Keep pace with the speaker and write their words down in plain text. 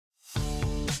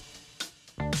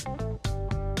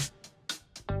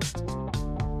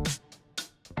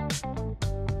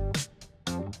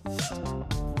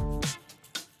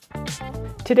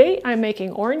Today I'm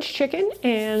making orange chicken,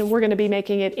 and we're going to be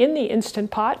making it in the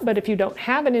Instant Pot, but if you don't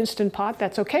have an Instant Pot,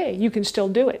 that's okay. You can still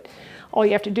do it. All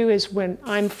you have to do is when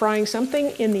I'm frying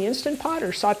something in the Instant Pot or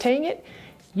sauteing it,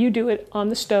 you do it on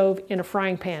the stove in a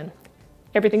frying pan.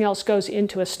 Everything else goes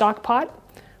into a stock pot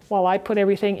while I put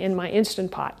everything in my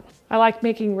Instant Pot. I like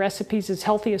making recipes as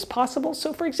healthy as possible,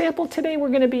 so for example, today we're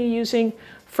going to be using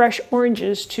fresh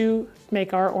oranges to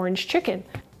make our orange chicken.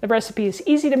 The recipe is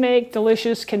easy to make,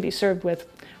 delicious, can be served with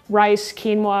rice,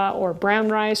 quinoa, or brown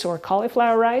rice, or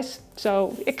cauliflower rice.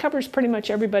 So it covers pretty much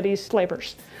everybody's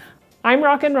flavors. I'm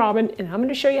Rockin' Robin, and I'm going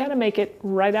to show you how to make it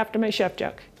right after my chef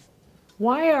joke.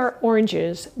 Why are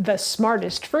oranges the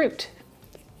smartest fruit?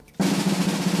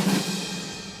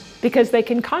 Because they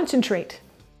can concentrate.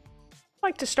 I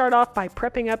like to start off by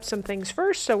prepping up some things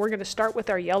first, so we're going to start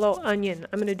with our yellow onion.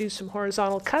 I'm going to do some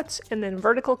horizontal cuts and then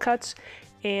vertical cuts.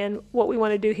 And what we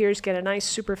want to do here is get a nice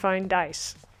superfine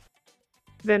dice.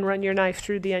 Then run your knife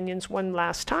through the onions one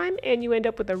last time and you end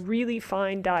up with a really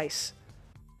fine dice.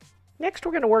 Next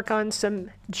we're going to work on some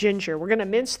ginger. We're going to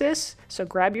mince this, so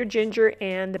grab your ginger,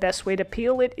 and the best way to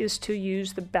peel it is to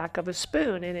use the back of a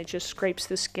spoon, and it just scrapes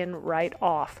the skin right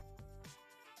off.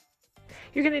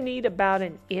 You're going to need about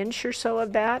an inch or so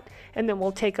of that, and then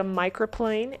we'll take a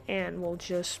microplane and we'll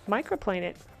just microplane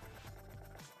it.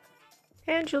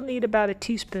 And you'll need about a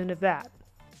teaspoon of that.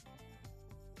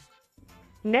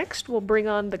 Next, we'll bring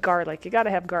on the garlic. You gotta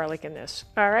have garlic in this.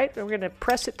 All right, we're gonna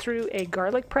press it through a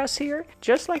garlic press here,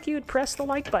 just like you would press the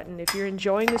like button if you're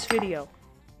enjoying this video.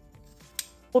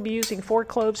 We'll be using 4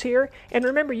 cloves here, and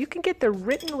remember, you can get the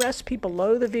written recipe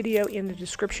below the video in the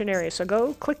description area, so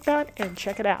go click that and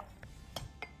check it out.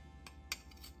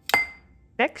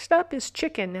 Next up is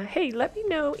chicken. Now, hey, let me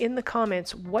know in the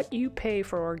comments what you pay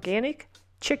for organic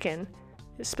chicken,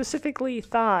 specifically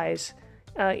thighs,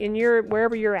 in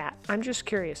wherever you're at. I'm just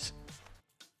curious.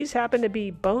 These happen to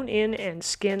be bone in and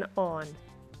skin on.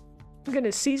 I'm going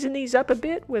to season these up a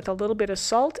bit with a little bit of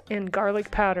salt and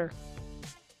garlic powder.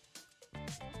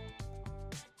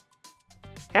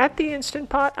 At the Instant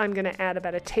Pot, I'm going to add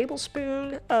about a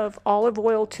tablespoon of olive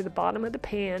oil to the bottom of the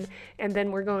pan, and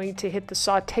then we're going to hit the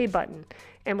saute button.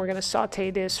 And we're going to saute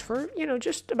this for,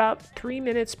 just about 3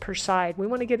 minutes per side. We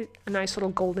want to get a nice little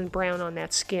golden brown on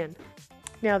that skin.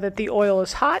 Now that the oil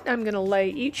is hot, I'm going to lay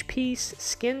each piece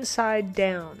skin side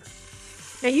down.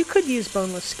 Now you could use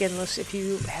boneless, skinless if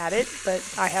you had it, but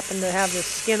I happen to have the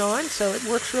skin on, so it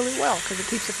works really well because it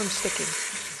keeps it from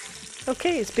sticking.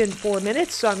 Okay, it's been 4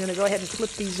 minutes, so I'm going to go ahead and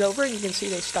flip these over, and you can see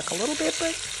they stuck a little bit,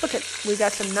 but look at, we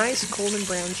got some nice golden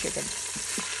brown chicken.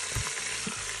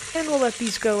 And we'll let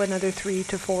these go another 3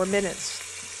 to 4 minutes.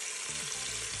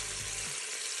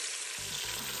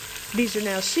 These are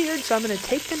now seared, so I'm going to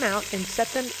take them out and set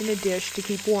them in a dish to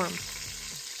keep warm.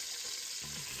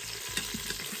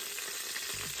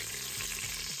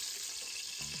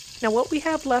 Now what we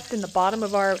have left in the bottom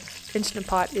of our Instant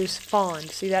Pot is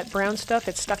fond. See that brown stuff?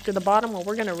 It's stuck to the bottom. Well,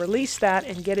 we're going to release that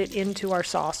and get it into our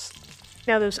sauce.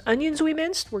 Now those onions we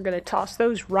minced, we're going to toss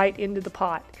those right into the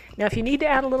pot. Now if you need to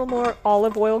add a little more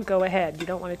olive oil, go ahead. You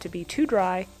don't want it to be too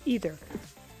dry either.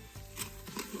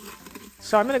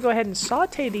 So I'm going to go ahead and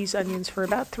saute these onions for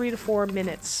about 3 to 4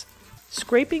 minutes,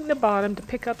 scraping the bottom to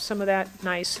pick up some of that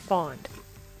nice fond.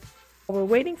 While we're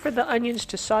waiting for the onions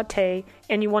to saute,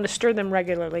 and you want to stir them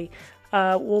regularly,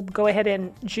 we'll go ahead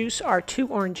and juice our 2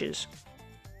 oranges.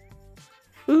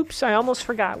 Oops, I almost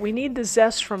forgot. We need the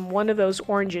zest from one of those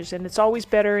oranges, and it's always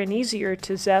better and easier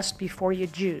to zest before you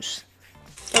juice.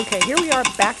 Okay, here we are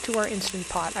back to our Instant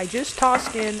Pot. I just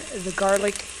tossed in the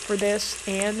garlic for this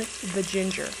and the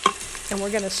ginger. And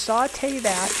we're going to saute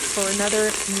that for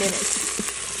another minute.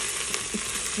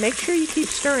 Make sure you keep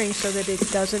stirring so that it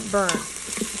doesn't burn.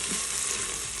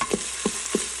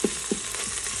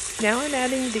 Now I'm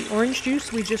adding the orange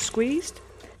juice we just squeezed.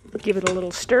 Give it a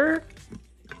little stir.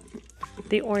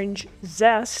 The orange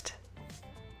zest.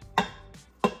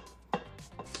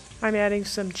 I'm adding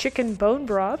some chicken bone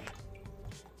broth.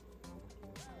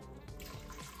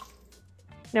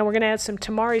 Now we're going to add some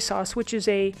tamari sauce, which is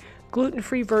a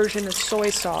gluten-free version of soy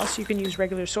sauce. You can use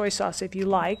regular soy sauce if you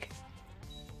like.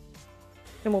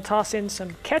 Then we'll toss in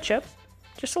some ketchup,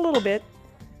 just a little bit,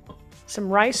 some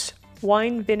rice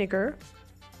wine vinegar,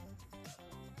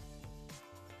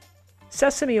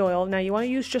 sesame oil. Now you want to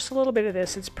use just a little bit of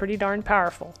this. It's pretty darn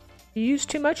powerful. If you use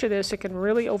too much of this, it can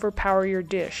really overpower your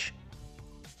dish.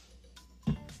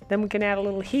 Then we can add a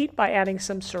little heat by adding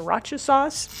some sriracha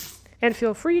sauce. And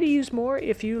feel free to use more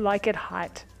if you like it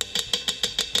hot.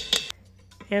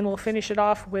 And we'll finish it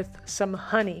off with some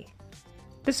honey.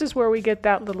 This is where we get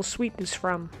that little sweetness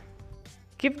from.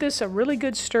 Give this a really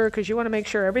good stir because you want to make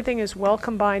sure everything is well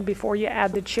combined before you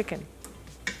add the chicken.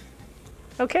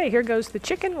 Okay, here goes the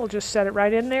chicken. We'll just set it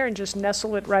right in there and just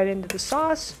nestle it right into the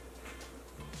sauce.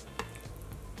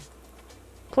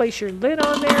 Place your lid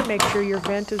on there, make sure your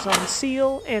vent is on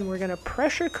seal, and we're going to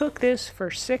pressure cook this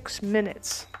for 6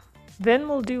 minutes. Then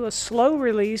we'll do a slow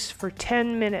release for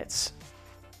 10 minutes.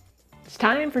 It's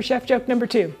time for chef joke number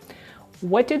 2.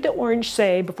 What did the orange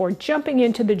say before jumping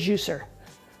into the juicer?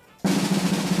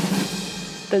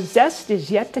 The zest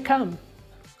is yet to come.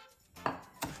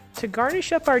 To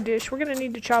garnish up our dish, we're going to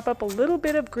need to chop up a little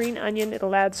bit of green onion.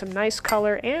 It'll add some nice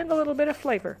color and a little bit of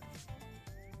flavor.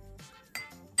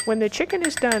 When the chicken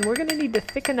is done, we're going to need to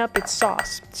thicken up its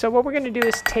sauce. So what we're going to do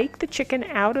is take the chicken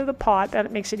out of the pot.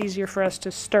 That makes it easier for us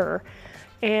to stir.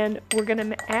 And we're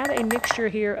going to add a mixture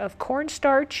here of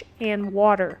cornstarch and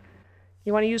water.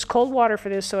 You want to use cold water for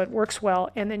this so it works well.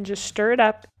 And then just stir it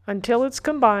up until it's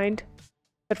combined.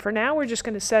 But for now, we're just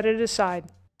going to set it aside.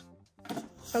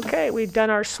 Okay, we've done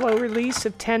our slow release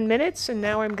of 10 minutes. And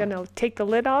now I'm going to take the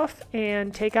lid off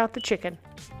and take out the chicken.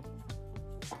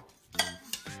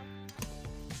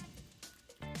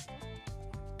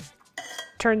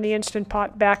 Turn the Instant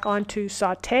Pot back onto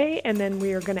saute, and then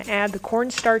we are going to add the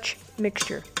cornstarch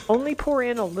mixture. Only pour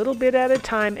in a little bit at a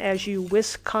time as you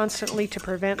whisk constantly to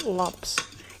prevent lumps.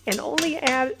 And only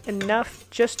add enough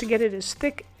just to get it as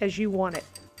thick as you want it.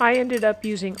 I ended up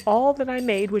using all that I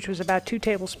made, which was about 2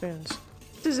 tablespoons.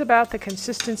 This is about the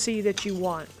consistency that you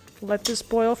want. Let this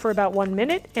boil for about 1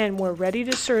 minute, and we're ready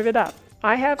to serve it up.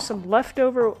 I have some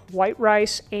leftover white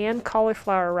rice and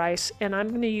cauliflower rice, and I'm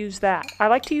going to use that. I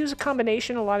like to use a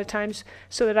combination a lot of times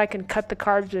so that I can cut the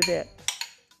carbs a bit.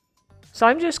 So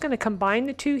I'm just going to combine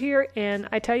the two here, and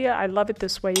I tell you, I love it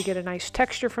this way. You get a nice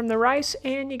texture from the rice,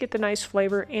 and you get the nice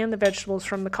flavor and the vegetables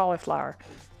from the cauliflower.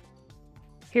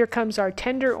 Here comes our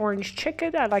tender orange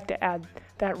chicken. I like to add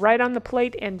that right on the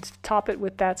plate and top it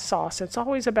with that sauce. It's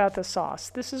always about the sauce.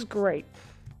 This is great.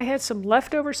 I had some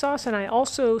leftover sauce, and I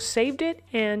also saved it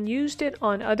and used it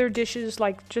on other dishes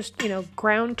like just,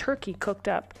 ground turkey cooked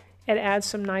up. It adds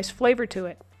some nice flavor to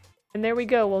it. And there we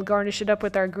go. We'll garnish it up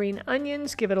with our green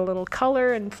onions, give it a little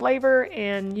color and flavor,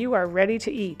 and you are ready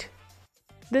to eat.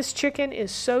 This chicken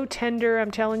is so tender, I'm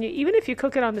telling you. Even if you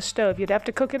cook it on the stove, you'd have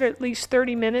to cook it at least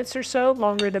 30 minutes or so,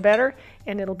 longer the better,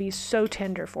 and it'll be so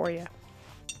tender for you.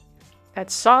 That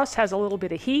sauce has a little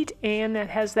bit of heat, and that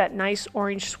has that nice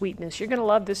orange sweetness. You're going to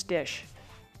love this dish.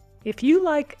 If you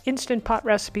like Instant Pot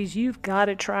recipes, you've got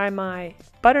to try my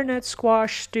butternut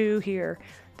squash stew here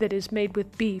that is made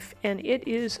with beef, and it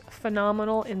is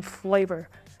phenomenal in flavor.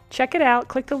 Check it out.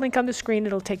 Click the link on the screen.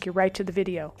 It'll take you right to the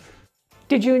video.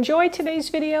 Did you enjoy today's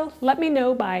video? Let me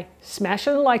know by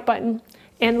smashing the like button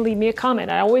and leave me a comment.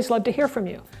 I always love to hear from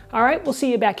you. All right, we'll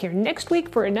see you back here next week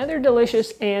for another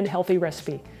delicious and healthy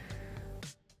recipe.